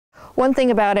One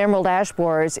thing about emerald ash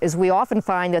borers is we often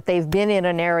find that they've been in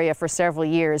an area for several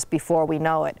years before we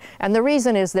know it. And the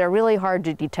reason is they're really hard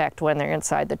to detect when they're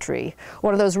inside the tree.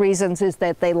 One of those reasons is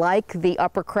that they like the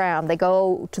upper crown. They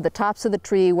go to the tops of the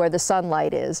tree where the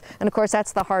sunlight is. And of course,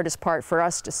 that's the hardest part for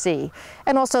us to see.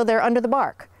 And also they're under the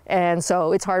bark. And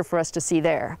so it's hard for us to see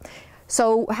there.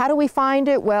 So how do we find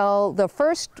it? Well, the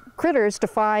first critters to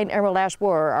find emerald ash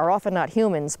borer are often not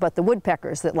humans, but the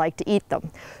woodpeckers that like to eat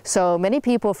them. So many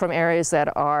people from areas that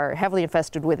are heavily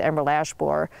infested with emerald ash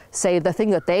borer say the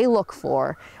thing that they look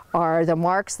for are the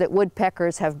marks that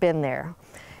woodpeckers have been there.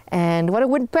 And what do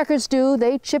woodpeckers do?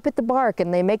 They chip at the bark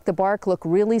and they make the bark look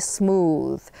really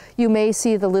smooth. You may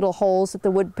see the little holes that the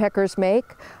woodpeckers make.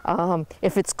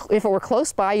 If it were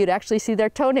close by, you'd actually see their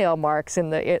toenail marks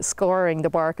in scoring the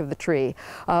bark of the tree.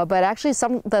 But actually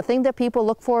the thing that people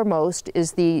look for most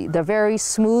is the very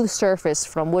smooth surface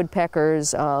from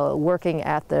woodpeckers working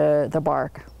at the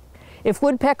bark. If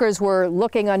woodpeckers were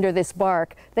looking under this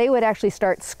bark, they would actually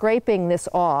start scraping this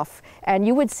off, and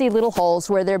you would see little holes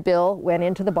where their bill went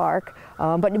into the bark.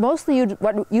 But mostly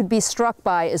what you'd be struck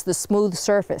by is the smooth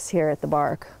surface here at the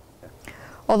bark.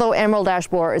 Although emerald ash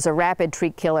borer is a rapid tree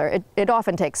killer, it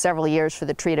often takes several years for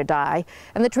the tree to die.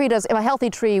 And a healthy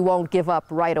tree won't give up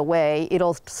right away.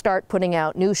 It'll start putting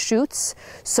out new shoots.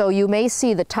 So you may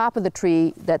see the top of the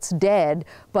tree that's dead,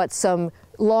 but some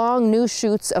long new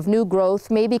shoots of new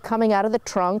growth may be coming out of the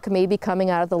trunk, maybe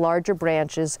coming out of the larger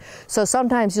branches. So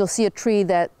sometimes you'll see a tree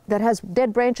that has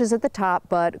dead branches at the top,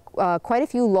 but quite a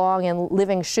few long and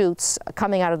living shoots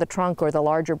coming out of the trunk or the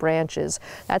larger branches.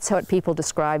 That's what people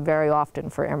describe very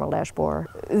often for emerald ash borer.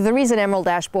 The reason emerald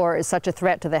ash borer is such a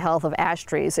threat to the health of ash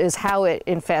trees is how it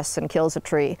infests and kills a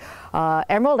tree.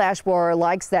 Emerald ash borer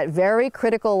likes that very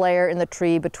critical layer in the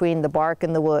tree between the bark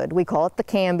and the wood. We call it the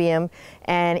cambium,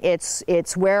 and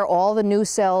it's where all the new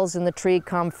cells in the tree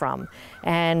come from.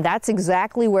 And that's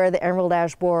exactly where the emerald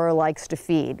ash borer likes to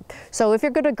feed. So if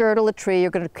you're going to girdle a tree,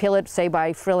 you're going to kill it, say,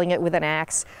 by frilling it with an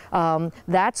axe.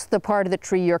 That's the part of the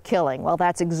tree you're killing. Well,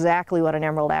 that's exactly what an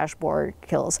emerald ash borer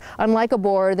kills. Unlike a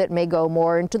borer that may go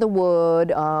more into the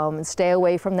wood and stay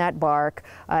away from that bark,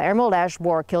 emerald ash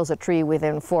borer kills a tree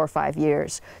within 4 or 5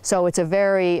 years. So it's a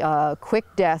very quick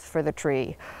death for the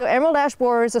tree. So emerald ash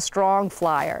borer is a strong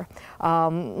flyer.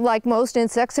 Like most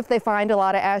insects, if they find a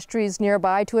lot of ash trees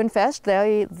nearby to infest,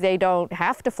 they don't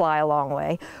have to fly a long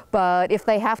way. But if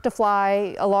they have to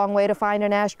fly a long way to find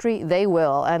an ash tree, they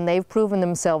will. And they've proven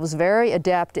themselves very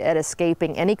adept at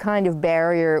escaping any kind of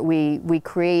barrier we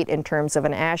create in terms of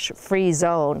an ash-free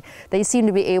zone. They seem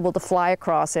to be able to fly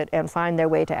across it and find their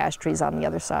way to ash trees on the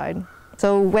other side.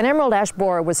 So when emerald ash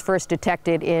borer was first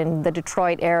detected in the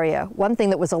Detroit area, one thing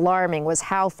that was alarming was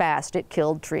how fast it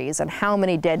killed trees and how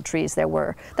many dead trees there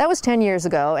were. That was 10 years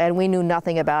ago, and we knew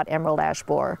nothing about emerald ash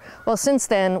borer. Well, since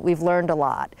then, we've learned a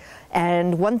lot.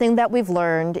 And one thing that we've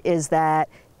learned is that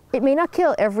it may not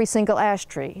kill every single ash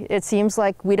tree. It seems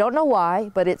like, we don't know why,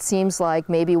 but it seems like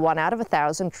maybe 1 out of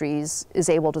 1,000 trees is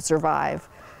able to survive.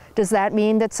 Does that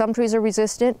mean that some trees are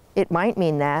resistant? It might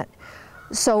mean that.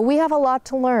 So we have a lot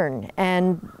to learn,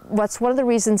 and that's one of the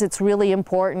reasons it's really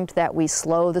important that we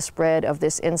slow the spread of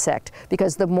this insect,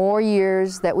 because the more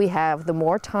years that we have, the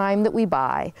more time that we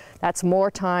buy, that's more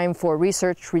time for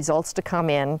research results to come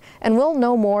in, and we'll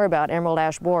know more about emerald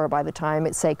ash borer by the time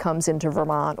it, say, comes into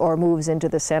Vermont or moves into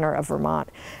the center of Vermont.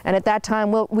 And at that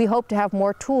time, we hope to have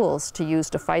more tools to use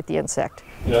to fight the insect.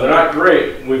 You know, they're not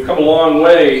great. We've come a long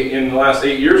way in the last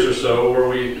 8 years or so, where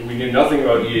we knew nothing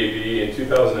about EAB in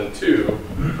 2002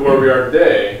 to where we are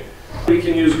today. We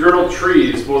can use girdled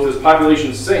trees both as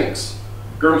population sinks.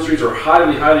 Girdled trees are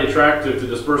highly, highly attractive to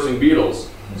dispersing beetles.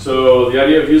 So the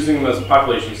idea of using them as a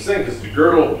population sink is to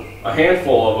girdle a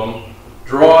handful of them,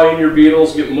 draw in your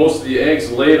beetles, get most of the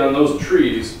eggs laid on those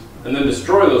trees, and then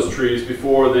destroy those trees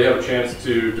before they have a chance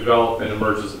to develop and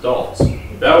emerge as adults.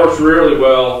 That works really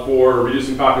well for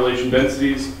reducing population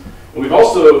densities. And we've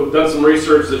also done some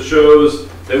research that shows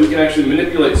that we can actually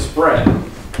manipulate spread.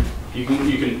 You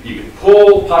can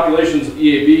pull populations of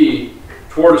EAB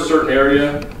toward a certain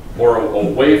area or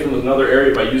away from another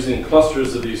area by using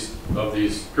clusters of these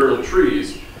girdled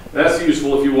trees. And that's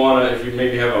useful if you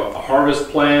maybe have a harvest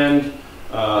planned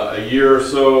a year or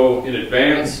so in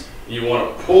advance. You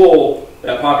want to pull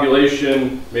that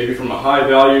population maybe from a high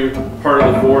value part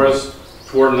of the forest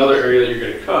toward another area that you're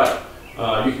going to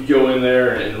cut. You could go in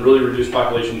there and really reduce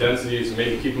population densities and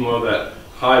maybe keep them of that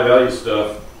high value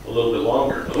stuff a little bit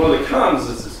longer. But one of the cons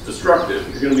is it's destructive.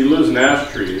 You're going to be losing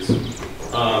ash trees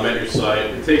at your site.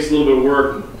 It takes a little bit of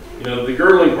work. You know, the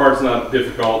girdling part's not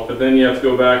difficult, but then you have to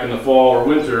go back in the fall or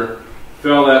winter,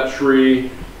 fell that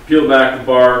tree, peel back the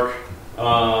bark,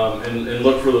 and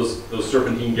look for those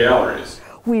serpentine galleries.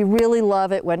 We really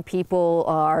love it when people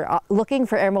are looking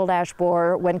for emerald ash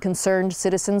borer, when concerned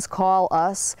citizens call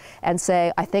us and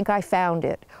say, I think I found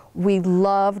it. We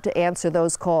love to answer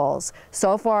those calls.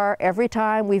 So far, every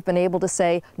time we've been able to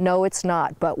say, no, it's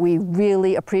not, but we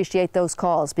really appreciate those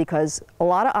calls because a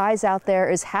lot of eyes out there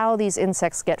is how these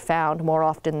insects get found more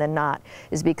often than not,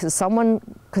 is because someone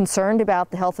concerned about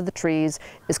the health of the trees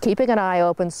is keeping an eye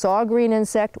open, saw a green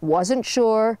insect, wasn't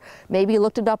sure, maybe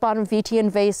looked it up on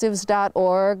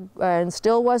vtinvasives.org and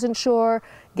still wasn't sure,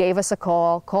 gave us a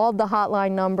call, called the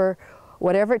hotline number.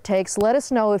 Whatever it takes, let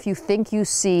us know if you think you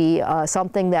see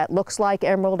something that looks like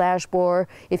emerald ash borer,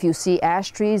 if you see ash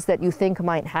trees that you think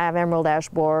might have emerald ash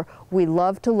borer. We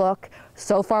love to look.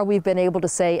 So far we've been able to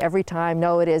say every time,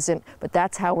 no it isn't, but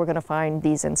that's how we're going to find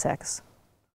these insects.